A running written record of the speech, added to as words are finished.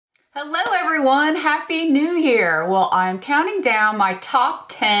Hello everyone, Happy New Year. Well, I'm counting down my top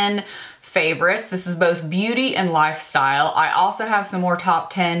 10 favorites. This is both beauty and lifestyle. I also have some more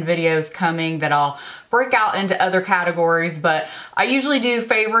top 10 videos coming that I'll break out into other categories, but I usually do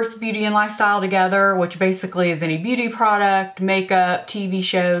favorites, beauty, and lifestyle together, which basically is any beauty product, makeup, TV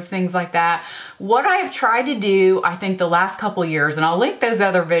shows, things like that. What I have tried to do, I think the last couple years, and I'll link those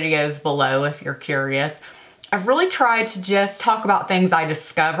other videos below if you're curious, I've really tried to just talk about things I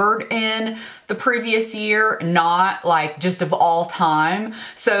discovered in the previous year, not like just of all time.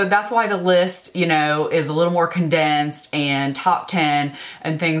 So that's why the list, you know, is a little more condensed and top 10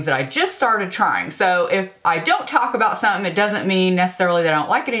 and things that I just started trying. So if I don't talk about something, it doesn't mean necessarily that I don't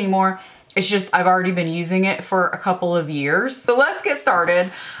like it anymore. It's just I've already been using it for a couple of years. So let's get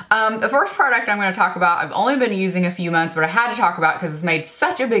started. The first product I'm going to talk about, I've only been using a few months, but I had to talk about because it's made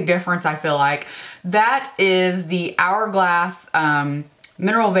such a big difference, I feel like. That is the Hourglass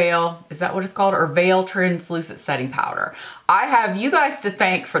Mineral Veil, is that what it's called? Or Veil Translucent Setting Powder. I have you guys to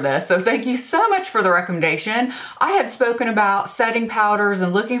thank for this, so thank you so much for the recommendation. I had spoken about setting powders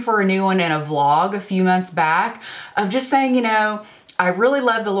and looking for a new one in a vlog a few months back of just saying, you know, I really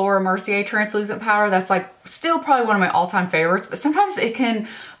love the Laura Mercier translucent powder. That's like still probably one of my all-time favorites, but sometimes it can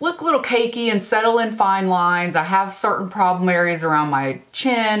look a little cakey and settle in fine lines. I have certain problem areas around my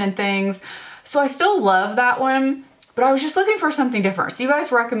chin and things. So I still love that one, but I was just looking for something different. So you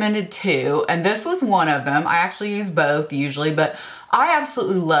guys recommended two, and this was one of them. I actually use both usually, but I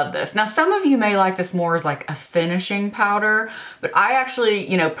absolutely love this. Now, some of you may like this more as like a finishing powder, but I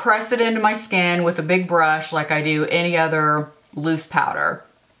actually, you know, press it into my skin with a big brush like I do any other loose powder.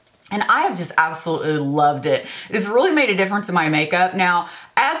 And I have just absolutely loved it. It's really made a difference in my makeup. Now,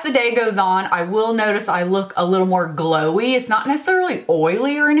 as the day goes on, I will notice I look a little more glowy. It's not necessarily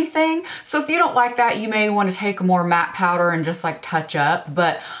oily or anything. So if you don't like that, you may want to take a more matte powder and just like touch up.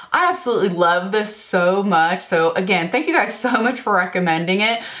 But I absolutely love this so much. So again, thank you guys so much for recommending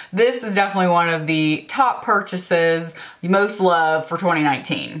it. This is definitely one of the top purchases you most love for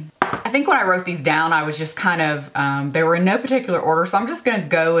 2019. I think when I wrote these down, I was just kind of, they were in no particular order, so I'm just gonna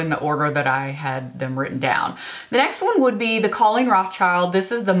go in the order that I had them written down. The next one would be the Colleen Rothschild.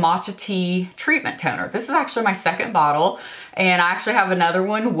 This is the Matcha Tea Treatment Toner. This is actually my second bottle, and I actually have another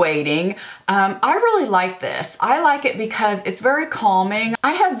one waiting. I really like this. I like it because it's very calming.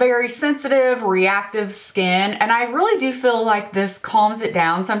 I have very sensitive, reactive skin, and I really do feel like this calms it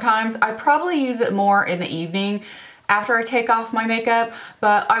down sometimes. I probably use it more in the evening after I take off my makeup,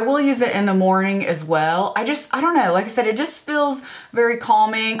 but I will use it in the morning as well. I don't know, like I said, it just feels very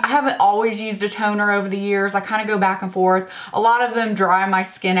calming. I haven't always used a toner over the years. I kind of go back and forth. A lot of them dry my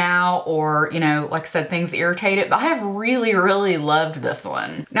skin out or, you know, like I said, things irritate it, but I have really, really loved this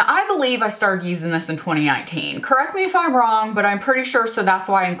one. Now, I believe I started using this in 2019. Correct me if I'm wrong, but I'm pretty sure, so that's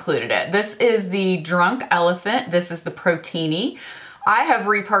why I included it. This is the Drunk Elephant. This is the Protini. I have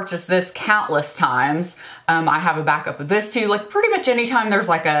repurchased this countless times. I have a backup of this too. Like pretty much anytime there's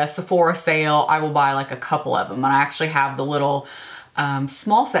like a Sephora sale, I will buy like a couple of them. And I actually have the little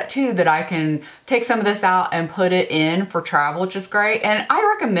small set too that I can take some of this out and put it in for travel, which is great. And I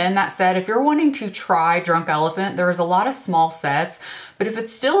recommend that set if you're wanting to try Drunk Elephant. There's a lot of small sets, but if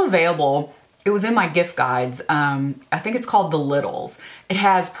it's still available, it was in my gift guides. I think it's called the Littles. It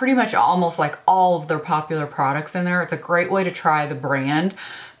has pretty much almost like all of their popular products in there. It's a great way to try the brand.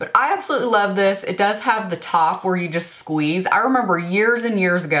 But I absolutely love this. It does have the top where you just squeeze. I remember years and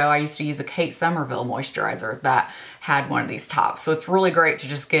years ago, I used to use a Kate Somerville moisturizer that had one of these tops. So it's really great to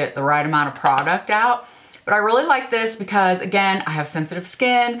just get the right amount of product out. But I really like this because, again, I have sensitive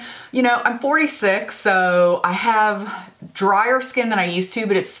skin. You know, I'm 46, so I have drier skin than I used to,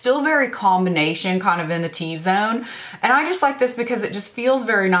 but it's still very combination, kind of in the T-zone. And I just like this because it just feels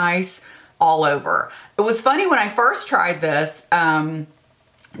very nice all over. It was funny when I first tried this,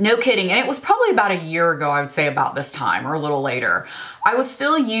 no kidding, and it was probably about a year ago, I would say about this time or a little later. I was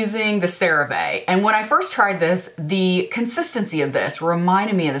still using the CeraVe, and when I first tried this, the consistency of this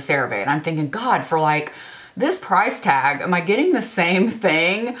reminded me of the CeraVe, and I'm thinking, God, for like this price tag, am I getting the same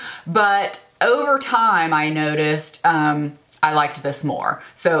thing? But over time, I noticed I liked this more.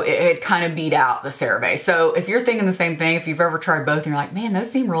 So it kind of beat out the CeraVe. So if you're thinking the same thing, if you've ever tried both and you're like, man, those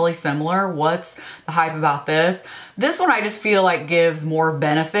seem really similar, what's the hype about this? This one I just feel like gives more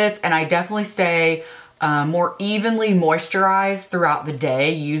benefits, and I definitely stay more evenly moisturized throughout the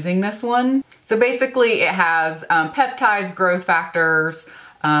day using this one. So basically it has peptides, growth factors,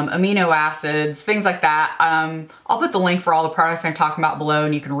 amino acids, things like that. I'll put the link for all the products I'm talking about below,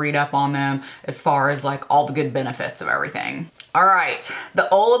 and you can read up on them as far as like all the good benefits of everything. All right, the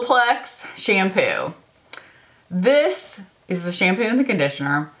Olaplex shampoo. This is the shampoo and the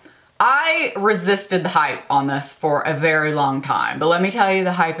conditioner. I resisted the hype on this for a very long time, but let me tell you,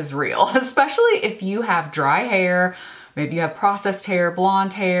 the hype is real, especially if you have dry hair. Maybe you have processed hair,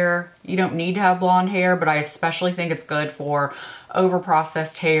 blonde hair. You don't need to have blonde hair, but I especially think it's good for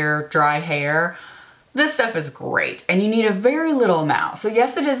over-processed hair, dry hair. This stuff is great, and you need a very little amount. So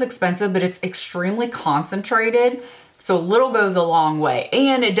yes, it is expensive, but it's extremely concentrated. So little goes a long way,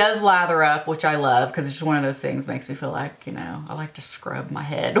 and it does lather up, which I love because it's just one of those things makes me feel like, you know, I like to scrub my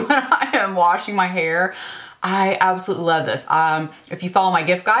head when I am washing my hair. I absolutely love this. If you follow my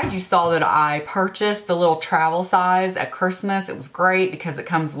gift guide, you saw that I purchased the little travel size at Christmas. It was great because it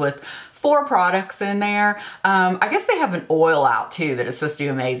comes with 4 products in there. I guess they have an oil out too that is supposed to be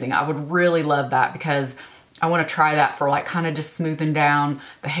amazing. I would really love that because I want to try that for like kind of just smoothing down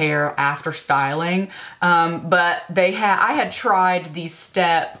the hair after styling. But I had tried the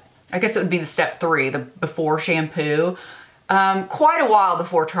I guess it would be the step 3, the before shampoo, quite a while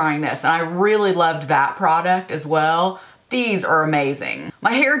before trying this, and I really loved that product as well. These are amazing.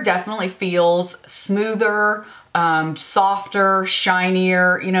 My hair definitely feels smoother, softer,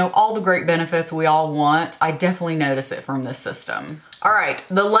 shinier, you know, all the great benefits we all want. I definitely notice it from this system. All right,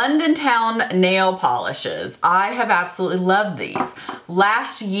 the London Town nail polishes. I have absolutely loved these.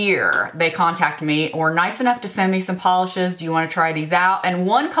 Last year, they contacted me, were nice enough to send me some polishes. Do you want to try these out? And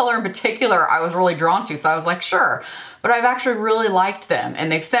one color in particular I was really drawn to, so I was like, sure. But I've actually really liked them,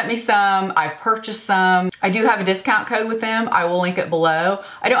 and they've sent me some. I've purchased some. I do have a discount code with them. I will link it below.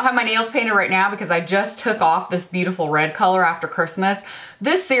 I don't have my nails painted right now because I just took off this beautiful red color after Christmas.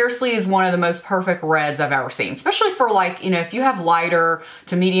 This seriously is one of the most perfect reds I've ever seen, especially for like, you know, if you have lighter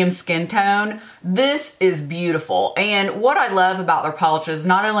to medium skin tone, this is beautiful. And what I love about their polishes,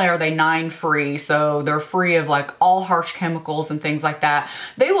 not only are they 9-free, so they're free of like all harsh chemicals and things like that,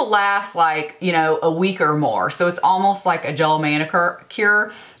 they will last like, you know, a week or more. So it's almost like a gel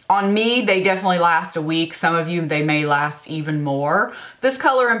manicure. On me, they definitely last a week. Some of you, they may last even more. This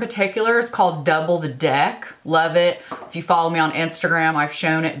color in particular is called Double the Deck. Love it. If you follow me on Instagram, I've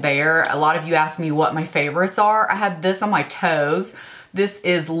shown it there. A lot of you ask me what my favorites are. I had this on my toes. This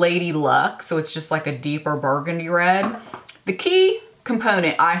is Lady Luck, so it's just like a deeper burgundy red. The key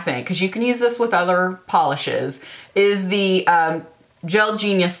component, I think, because you can use this with other polishes, is the Gel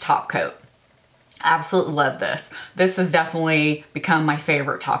Genius top coat. Absolutely love this. This has definitely become my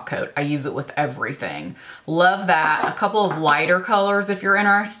favorite top coat. I use it with everything. Love that. A couple of lighter colors if you're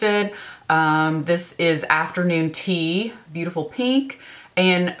interested. This is Afternoon Tea, beautiful pink,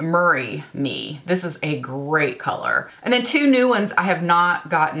 and Murray Me. This is a great color. And then 2 new ones I have not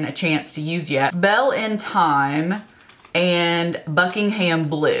gotten a chance to use yet. Belle in Time and Buckingham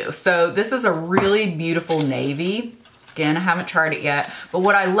Blue. So this is a really beautiful navy. Again, I haven't tried it yet, but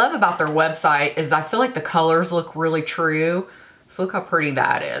what I love about their website is I feel like the colors look really true. So look how pretty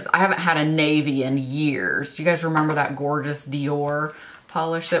that is. I haven't had a navy in years. Do you guys remember that gorgeous Dior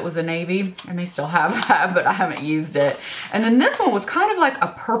polish that was a navy? I may still have that, but I haven't used it. And then this one was kind of like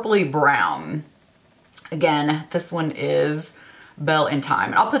a purpley brown. Again, this one is Belle in Time.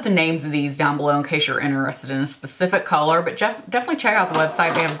 And I'll put the names of these down below in case you're interested in a specific color, but definitely check out the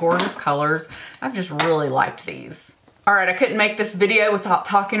website. They have gorgeous colors. I've just really liked these. All right, I couldn't make this video without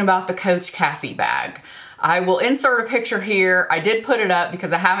talking about the Coach Cassie bag. I will insert a picture here. I did put it up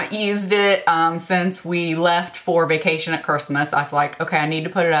because I haven't used it since we left for vacation at Christmas. I was like, okay, I need to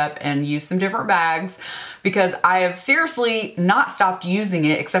put it up and use some different bags because I have seriously not stopped using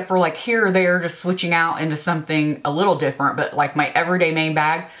it except for like here or there, just switching out into something a little different, but like my everyday main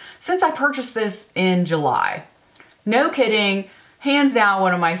bag since I purchased this in July. No kidding. Hands down,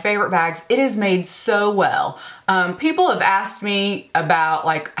 one of my favorite bags. It is made so well. People have asked me about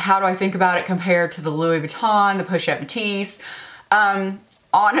like, how do I think about it compared to the Louis Vuitton, the Pochette Métis?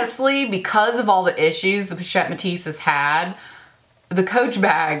 Honestly, because of all the issues the Pochette Métis has had, the Coach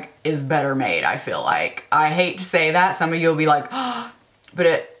bag is better made, I feel like. I hate to say that. Some of you will be like, oh, but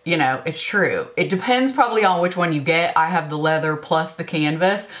it, you know, it's true. It depends probably on which one you get. I have the leather plus the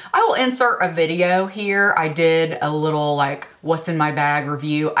canvas. I will insert a video here. I did a little like what's in my bag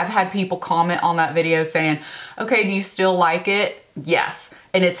review. I've had people comment on that video saying, okay, do you still like it? Yes.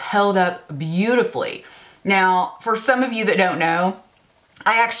 And it's held up beautifully. Now, for some of you that don't know,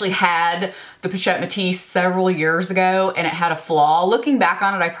 I actually had the Pochette Métis several years ago and it had a flaw. Looking back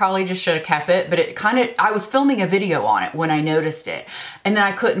on it, I probably just should have kept it, but it kind of, I was filming a video on it when I noticed it and then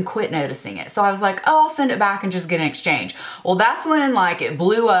I couldn't quit noticing it. So I was like, oh, I'll send it back and just get an exchange. Well, that's when like it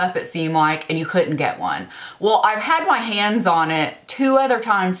blew up, it seemed like, and you couldn't get one. Well, I've had my hands on it 2 other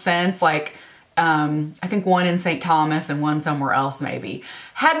times since, like, I think one in St. Thomas and one somewhere else maybe.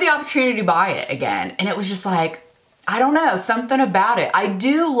 Had the opportunity to buy it again and it was just like, I don't know, something about it. I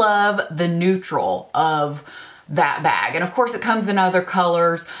do love the neutral of that bag. And of course it comes in other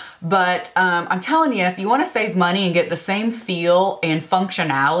colors, but I'm telling you, if you want to save money and get the same feel and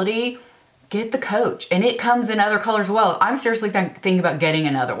functionality, get the Coach. And it comes in other colors as well. I'm seriously thinking about getting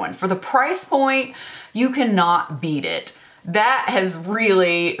another one. For the price point, you cannot beat it. That has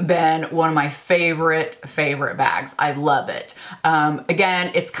really been one of my favorite bags. I love it.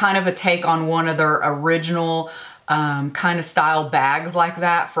 Again, it's kind of a take on one of their original kind of style bags like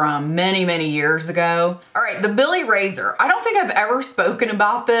that from many years ago. All right, the Billy Razor. I don't think I've ever spoken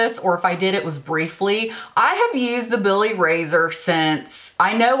about this, or if I did, it was briefly. I have used the Billy Razor since,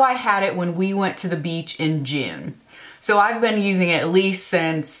 I know I had it when we went to the beach in June. So I've been using it at least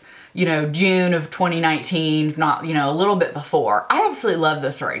since, you know, June of 2019, if not, you know, a little bit before. I absolutely love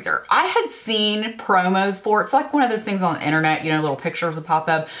this razor. I had seen promos for it. It's like one of those things on the internet, you know, little pictures will pop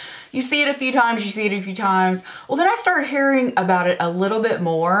up. You see it a few times, you see it a few times. Well, then I started hearing about it a little bit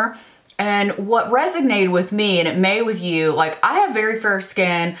more. And what resonated with me, and it may with you, like I have very fair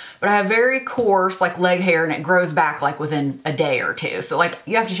skin, but I have very coarse like leg hair, and it grows back like within a day or two. So like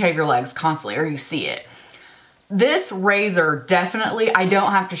you have to shave your legs constantly or you see it. This razor definitely, I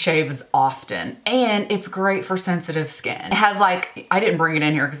don't have to shave as often, and it's great for sensitive skin. It has like, I didn't bring it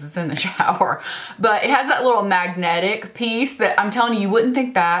in here because it's in the shower, but it has that little magnetic piece that I'm telling you wouldn't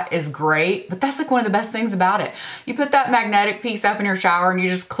think that is great, but that's like one of the best things about it. You put that magnetic piece up in your shower and you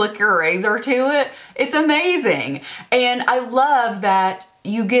just click your razor to it. It's amazing. And I love that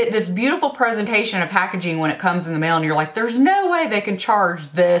you get this beautiful presentation of packaging when it comes in the mail, and you're like, there's no way they can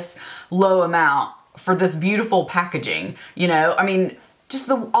charge this low amount for this beautiful packaging, you know? I mean,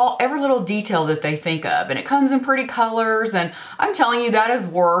 just every little detail that they think of, and it comes in pretty colors, and I'm telling you that is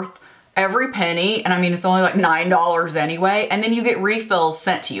worth every penny. And I mean, it's only like $9 anyway, and then you get refills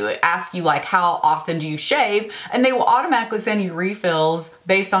sent to you. It asks you like, how often do you shave? And they will automatically send you refills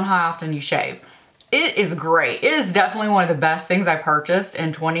based on how often you shave. It is great. It is definitely one of the best things I purchased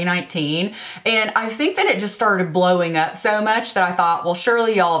in 2019. And I think that it just started blowing up so much that I thought, well,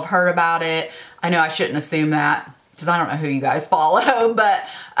 surely y'all have heard about it. I know I shouldn't assume that because I don't know who you guys follow, but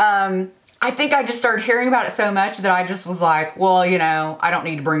I think I just started hearing about it so much that I just was like, well, you know, I don't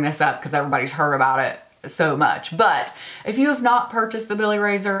need to bring this up because everybody's heard about it so much. But if you have not purchased the Billy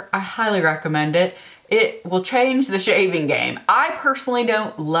Razor, I highly recommend it. It will change the shaving game. I personally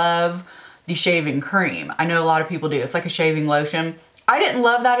don't love the shaving cream. I know a lot of people do. It's like a shaving lotion. I didn't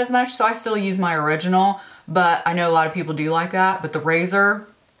love that as much, so I still use my original, but I know a lot of people do like that. But the razor,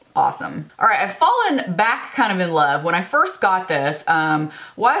 awesome. All right, I've fallen back kind of in love. When I first got this,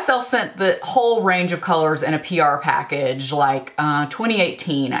 YSL sent the whole range of colors in a PR package, like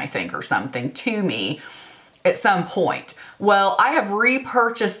 2018, I think, or something, to me at some point. Well, I have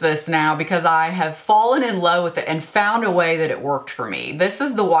repurchased this now because I have fallen in love with it and found a way that it worked for me. This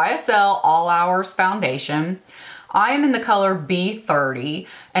is the YSL All Hours Foundation. I am in the color B30,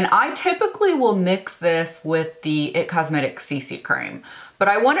 and I typically will mix this with the It Cosmetics CC cream. But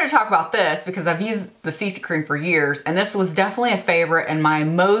I wanted to talk about this because I've used the CC cream for years, and this was definitely a favorite and my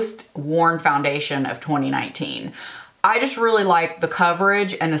most worn foundation of 2019. I just really like the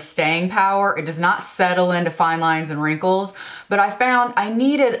coverage and the staying power. It does not settle into fine lines and wrinkles, but I found I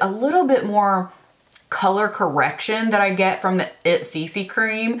needed a little bit more color correction that I get from the It CC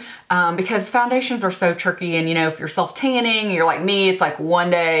cream because foundations are so tricky, and you know, if you're self-tanning, you're like me, it's like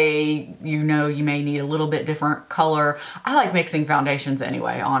one day, you know, you may need a little bit different color. I like mixing foundations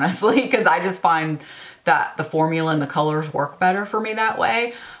anyway, honestly, because I just find that the formula and the colors work better for me that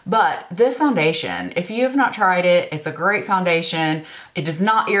way. But this foundation, if you have not tried it, it's a great foundation. It does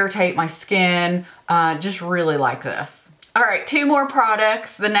not irritate my skin. Just really like this. All right, 2 more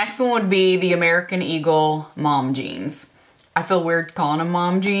products. The next one would be the American Eagle Mom Jeans. I feel weird calling them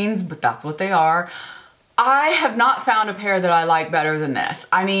mom jeans, but that's what they are. I have not found a pair that I like better than this.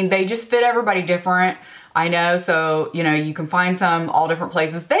 I mean, they just fit everybody different. I know, so, you know, you can find some all different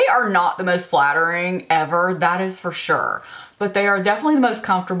places. They are not the most flattering ever, that is for sure. But they are definitely the most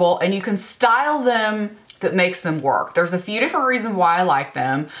comfortable, and you can style them that makes them work. There's a few different reasons why I like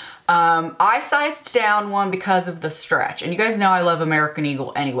them. I sized down one because of the stretch, and you guys know I love American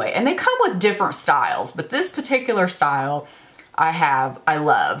Eagle anyway, and they come with different styles, but this particular style I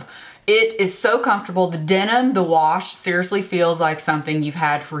love. It is so comfortable. The denim, the wash, seriously feels like something you've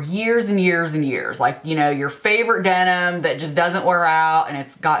had for years and years and years. Like, you know, your favorite denim that just doesn't wear out, and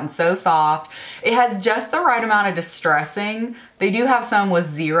it's gotten so soft. It has just the right amount of distressing. They do have some with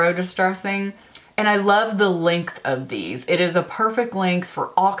 0 distressing, and I love the length of these. It is a perfect length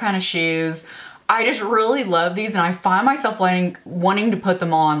for all kind of shoes. I just really love these, and I find myself wanting to put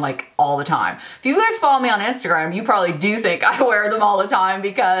them on like all the time. If you guys follow me on Instagram, you probably do think I wear them all the time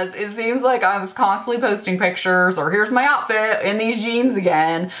because it seems like I was constantly posting pictures, or here's my outfit in these jeans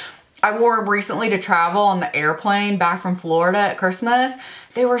again. I wore them recently to travel on the airplane back from Florida at Christmas.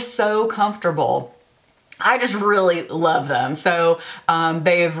 They were so comfortable. I just really love them. So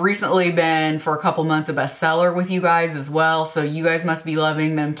they have recently been for a couple months a bestseller with you guys as well. So you guys must be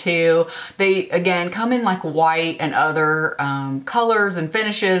loving them too. They, again, come in like white and other colors and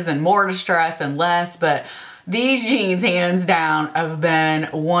finishes and more distress and less, but these jeans, hands down, have been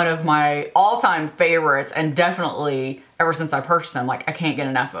one of my all-time favorites, and definitely ever since I purchased them, like I can't get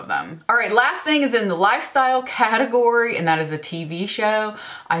enough of them. All right, last thing is in the lifestyle category, and that is a TV show.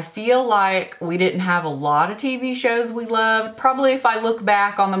 I feel like we didn't have a lot of TV shows we loved. Probably if I look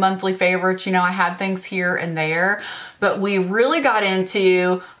back on the monthly favorites, you know, I had things here and there, but we really got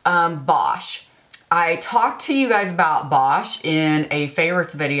into Bosch. I talked to you guys about Bosch in a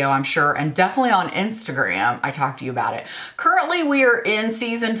favorites video, I'm sure, and definitely on Instagram, I talked to you about it. Currently, we are in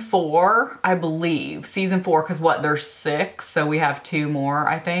season 4, I believe. Season 4, because what, there's 6, so we have 2 more,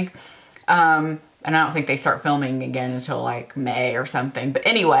 I think. And I don't think they start filming again until like May or something. But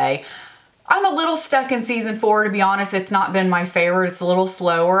anyway, I'm a little stuck in season 4, to be honest. It's not been my favorite. It's a little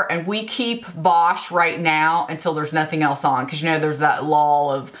slower, and we keep Bosch right now until there's nothing else on, because you know there's that lull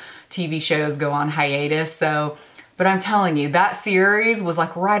of TV shows go on hiatus. So, but I'm telling you, that series was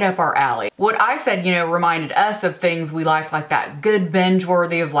like right up our alley. What I said, you know, reminded us of things we like that good binge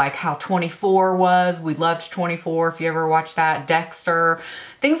worthy of like how 24 was. We loved 24, if you ever watched that. Dexter,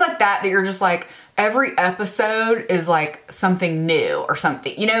 things like that you're just like, every episode is like something new or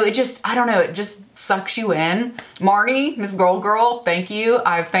something. You know, it just, I don't know, it just sucks you in. Marnie, Miss Girl, thank you.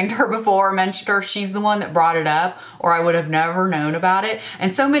 I've thanked her before, mentioned her. She's the one that brought it up, or I would have never known about it.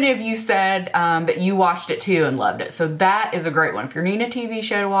 And so many of you said that you watched it too and loved it. So that is a great one. If you're needing a TV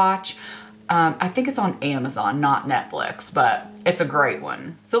show to watch, I think it's on Amazon, not Netflix, but it's a great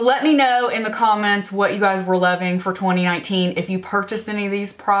one. So let me know in the comments what you guys were loving for 2019. If you purchased any of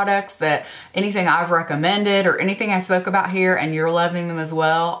these products, that anything I've recommended or anything I spoke about here and you're loving them as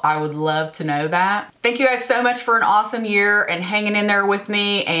well, I would love to know that. Thank you guys so much for an awesome year and hanging in there with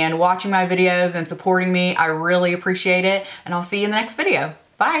me and watching my videos and supporting me. I really appreciate it, and I'll see you in the next video.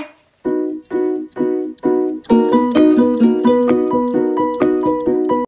 Bye.